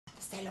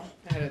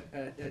I had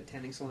a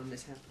tanning salon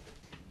mishap.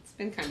 It's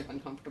been kind of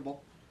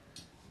uncomfortable.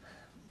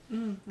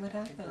 What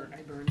happened?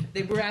 I burned.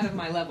 They were out of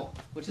my level,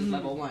 which is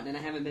level 1, and I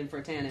haven't been for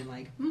a tan in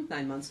like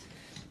 9 months.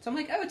 So I'm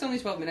like, oh, it's only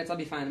 12 minutes. I'll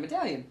be fine. I'm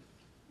Italian.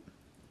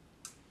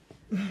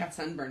 Got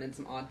sunburned in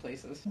some odd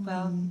places.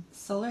 Well,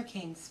 solar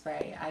cane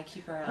spray I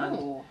keep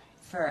around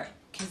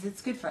because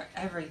it's good for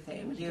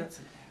everything.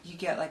 You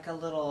get like a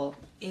little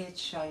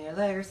itch on your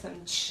leg or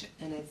something,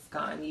 and it's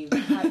gone. You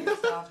cut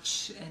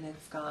yourself, and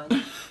it's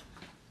gone.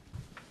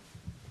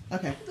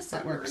 Okay,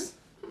 that works.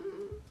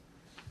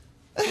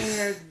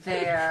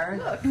 There.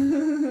 Look.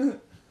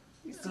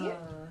 You see it?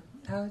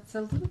 Oh, it's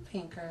a little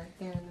pinker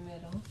there in the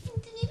middle.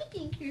 It's a little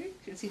pinker. You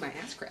can see my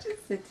ass crack.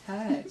 Just a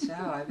touch.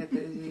 Oh, I bet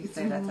you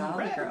say that to all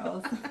the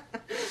girls.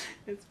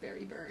 It's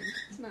very burned.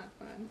 It's not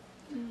fun.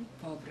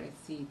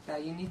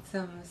 Pobrecita. You need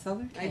some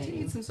solar cane. I do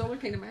need some solar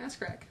cane in my ass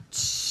crack.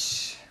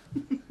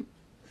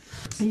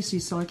 I used to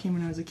use solar cane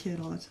when I was a kid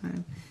all the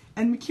time.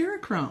 And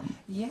mercurochrome,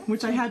 yes,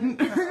 which I hadn't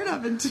heard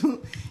of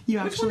until you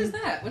actually... Which one is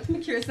that? What's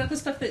mercurochrome? Is that the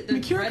stuff that, the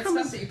red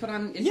stuff that you put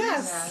on injuries?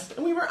 Yes!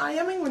 We were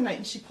IMing one night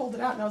and she pulled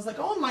it out and I was like,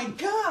 oh my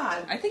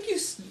god! I think you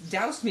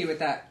doused me with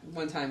that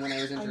one time when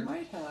I was injured. I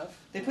might have.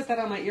 They put that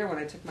on my ear when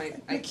I took my...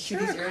 I took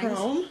these earrings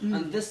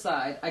on this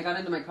side. I got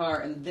into my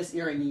car and this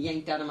earring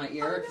yanked out of my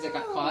ear because it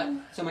got caught.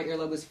 So my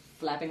earlobe was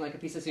flapping like a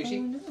piece of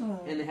sushi. Oh,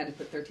 no. And they had to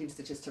put 13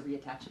 stitches to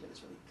reattach it. It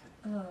was really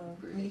kind of...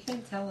 Oh, you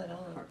can't tell at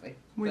all. Hardly.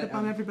 Way to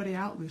bum everybody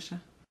out,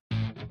 Lucia.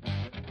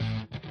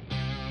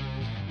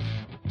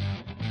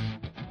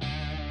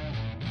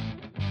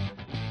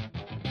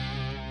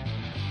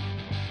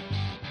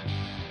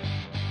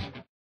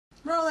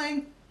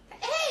 Rolling.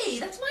 Hey,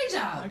 that's my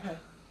job. Okay.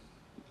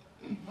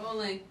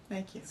 Rolling.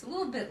 Thank you. It's a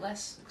little bit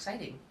less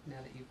exciting now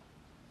that you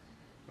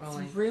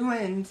rolling. It's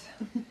ruined.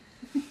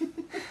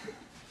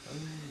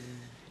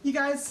 You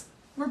guys,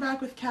 we're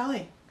back with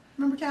Callie.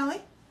 Remember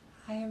Callie?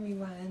 Hi,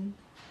 everyone.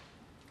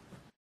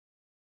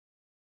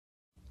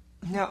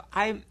 No,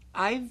 I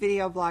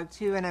video blog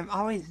too, and I'm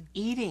always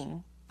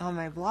eating on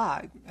my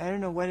blog. I don't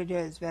know what it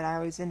is, but I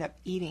always end up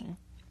eating.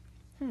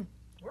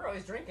 We're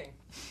always drinking.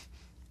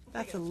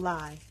 That's a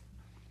lie.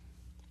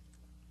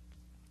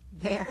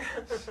 There.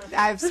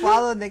 I've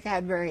swallowed the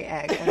Cadbury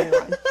egg,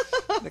 everyone.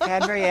 The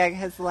Cadbury egg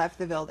has left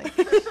the building.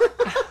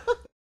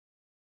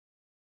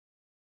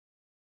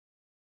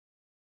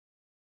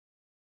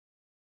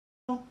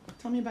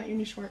 Tell me about your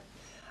new short.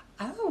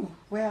 Oh,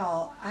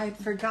 well, I'd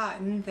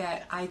forgotten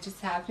that I just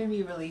happened to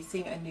be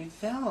releasing a new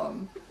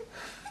film.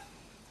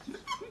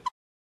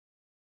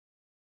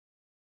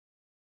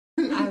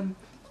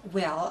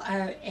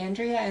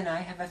 Andrea and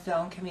I have a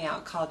film coming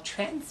out called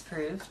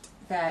Transproofed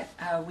that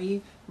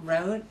we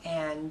wrote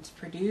and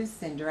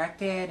produced and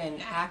directed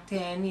and act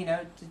in. You know,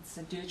 it's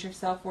a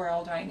do-it-yourself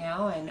world right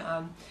now,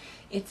 and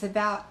it's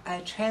about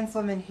a trans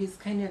woman who's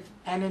kind of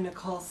Anna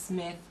Nicole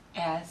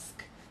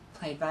Smith-esque,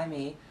 played by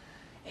me,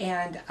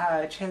 and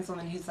a trans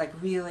woman who's like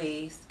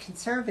really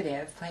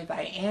conservative, played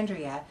by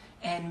Andrea,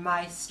 and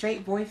my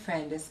straight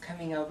boyfriend is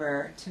coming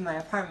over to my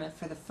apartment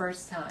for the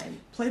first time.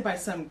 Played by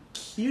some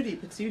cutie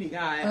patootie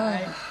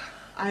guy.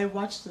 I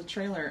watched the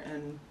trailer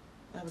and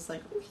I was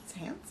like, oh, he's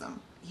handsome.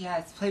 Yeah,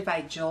 it's played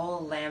by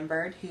Joel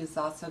Lambert, who's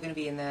also going to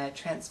be in the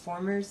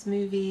Transformers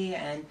movie,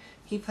 and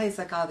he plays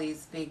like all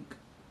these big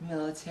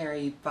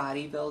military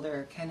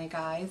bodybuilder kind of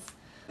guys.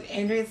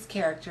 Andrea's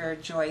character,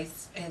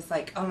 Joyce, is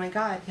like, oh my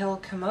god, he'll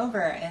come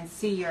over and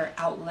see your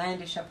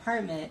outlandish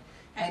apartment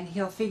and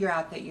he'll figure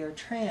out that you're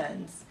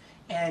trans,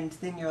 and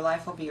then your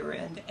life will be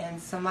ruined.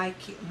 And so my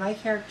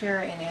character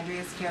and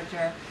Andrea's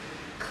character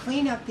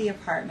clean up the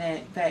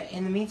apartment, but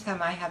in the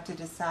meantime I have to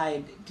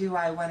decide, do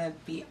I want to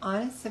be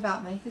honest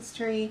about my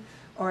history,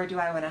 or do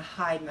I want to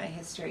hide my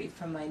history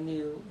from my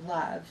new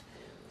love?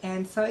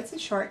 And so it's a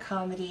short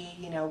comedy,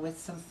 you know, with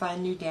some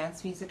fun new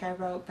dance music I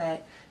wrote,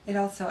 but it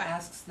also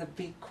asks the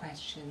big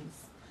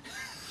questions.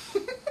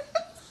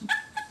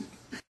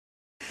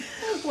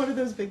 What are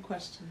those big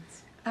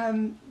questions?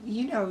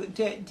 You know,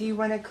 do you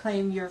want to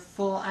claim your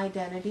full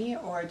identity,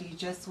 or do you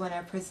just want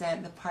to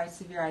present the parts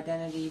of your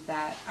identity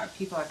that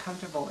people are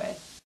comfortable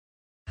with?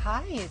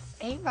 Hi, it's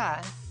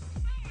Ava.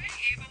 Oh,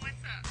 hey Ava, what's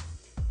up?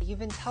 You've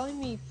been telling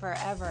me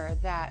forever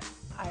that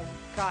I've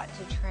got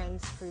to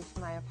transproof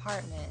my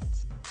apartment.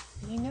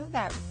 You know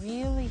that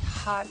really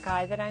hot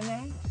guy that I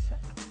met?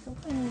 The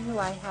one who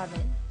I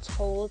haven't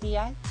told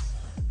yet?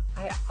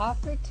 I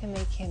offered to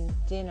make him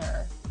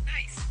dinner.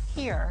 Nice.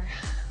 Here.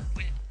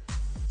 When?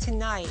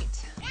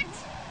 Tonight. What?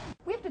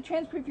 We have to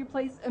transproof your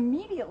place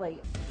immediately.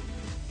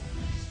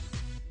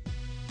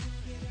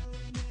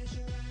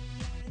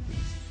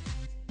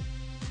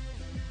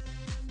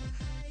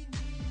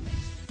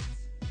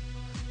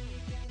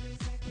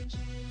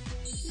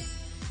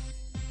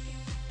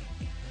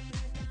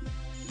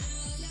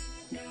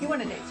 You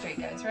want to date straight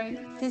guys,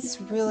 right? This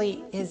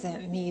really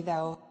isn't me,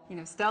 though. You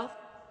know, stealth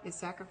is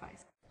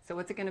sacrifice. So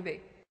what's it going to be?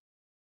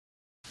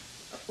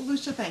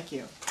 Lucia, thank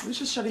you.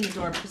 Lucia's shutting the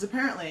door because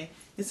apparently,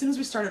 as soon as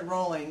we started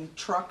rolling,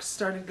 trucks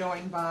started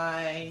going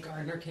by.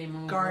 Gardner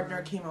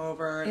came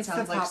over. It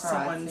sounds like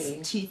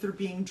someone's teeth are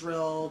being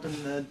drilled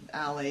in the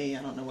alley.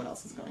 I don't know what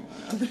else is going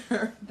on out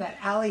there. That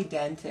alley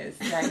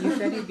dentist. Yeah, you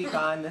said he'd be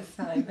gone this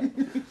time.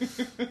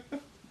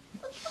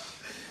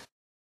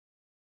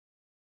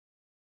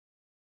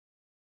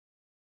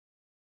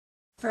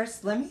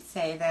 First, let me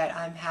say that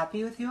I'm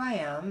happy with who I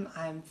am.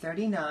 I'm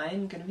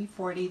 39, going to be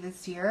 40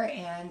 this year,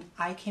 and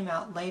I came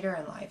out later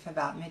in life,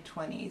 about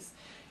mid-20s.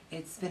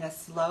 It's been a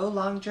slow,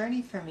 long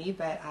journey for me,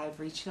 but I've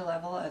reached a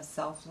level of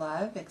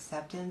self-love,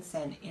 acceptance,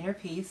 and inner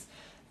peace,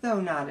 though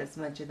not as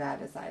much of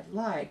that as I'd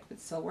like, but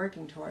still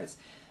working towards.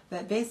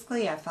 But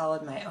basically, I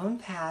followed my own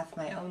path,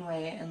 my own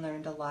way, and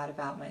learned a lot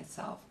about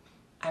myself.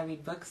 I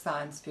read books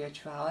on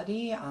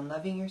spirituality, on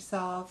loving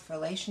yourself,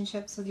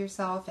 relationships with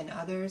yourself and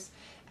others,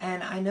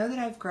 and I know that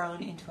I've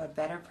grown into a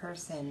better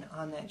person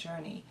on that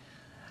journey.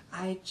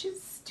 I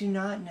just do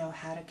not know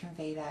how to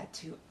convey that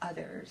to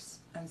others.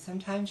 I'm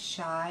sometimes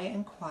shy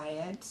and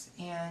quiet,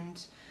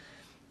 and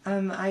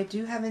I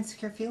do have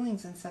insecure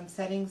feelings in some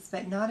settings,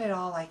 but not at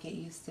all like it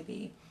used to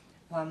be.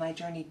 While my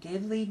journey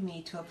did lead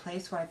me to a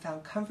place where I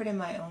found comfort in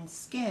my own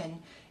skin,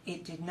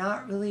 it did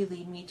not really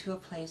lead me to a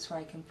place where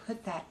I can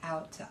put that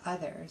out to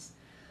others.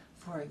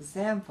 For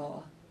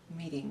example,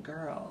 meeting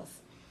girls.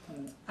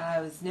 I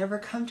was never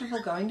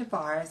comfortable going to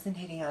bars and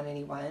hitting on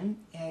anyone.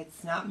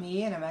 It's not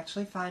me, and I'm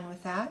actually fine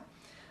with that.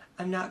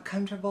 I'm not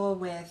comfortable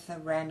with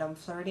random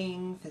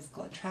flirting.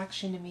 Physical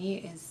attraction to me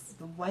is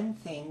the one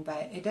thing,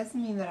 but it doesn't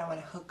mean that I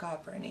want to hook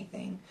up or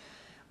anything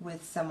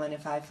with someone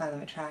if I find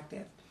them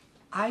attractive.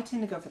 I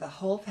tend to go for the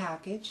whole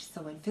package,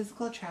 so when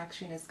physical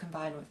attraction is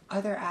combined with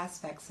other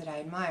aspects that I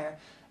admire,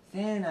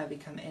 then I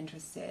become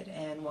interested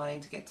and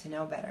wanting to get to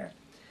know better.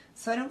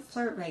 So I don't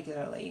flirt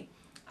regularly.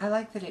 I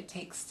like that it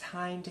takes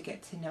time to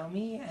get to know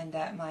me, and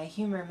that my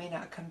humor may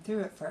not come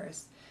through at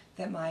first,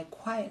 that my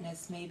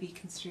quietness may be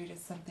construed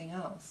as something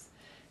else,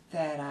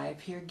 that I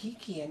appear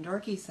geeky and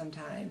dorky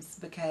sometimes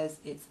because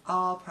it's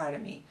all part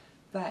of me,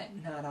 but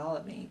not all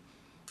of me.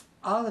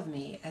 All of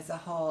me as a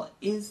whole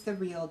is the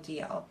real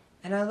deal,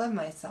 and I love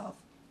myself.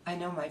 I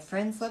know my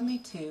friends love me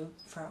too,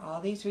 for all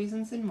these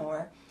reasons and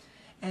more,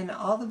 and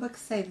all the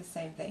books say the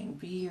same thing: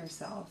 be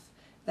yourself.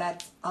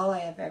 That's all I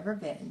have ever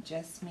been,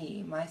 just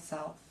me,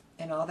 myself,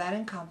 and all that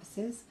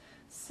encompasses.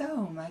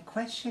 So my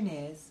question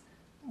is,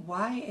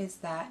 why is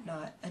that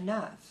not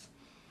enough?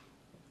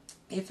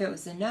 If it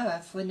was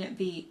enough, wouldn't it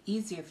be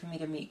easier for me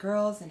to meet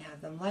girls and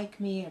have them like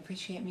me and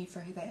appreciate me for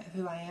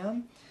who I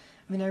am?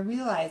 I mean, I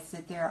realize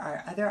that there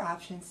are other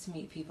options to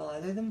meet people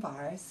other than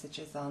bars, such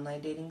as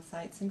online dating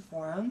sites and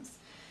forums,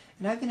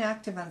 and I've been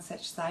active on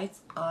such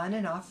sites on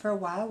and off for a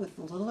while with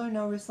little or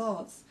no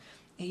results.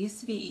 It used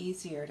to be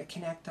easier to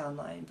connect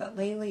online, but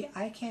lately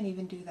I can't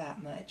even do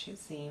that much, it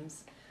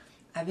seems.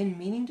 I've been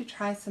meaning to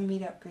try some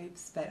meetup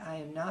groups, but I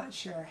am not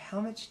sure how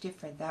much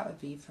different that would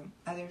be from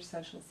other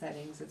social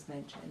settings as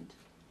mentioned.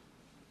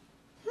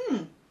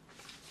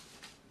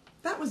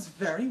 That was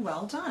very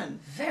well done.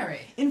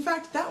 Very. In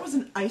fact, that was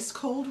an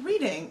ice-cold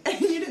reading, and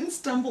you didn't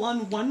stumble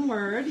on one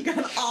word. You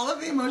got all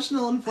of the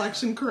emotional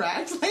inflection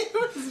correct. I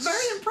was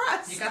very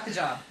impressed. You got the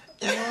job.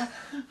 Yeah.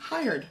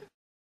 Hired.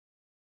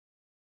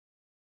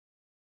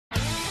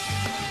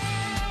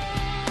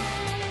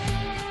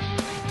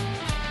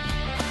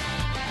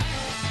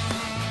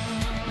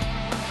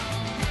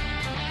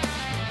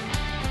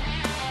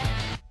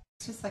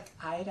 It's just like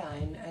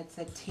iodine. It's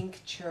a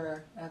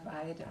tincture of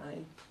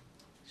iodine.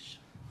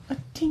 A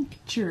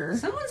tincture.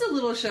 Someone's a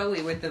little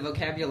showy with the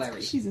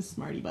vocabulary. She's a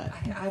smarty butt.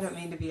 I don't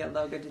mean to be a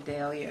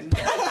logodedalian.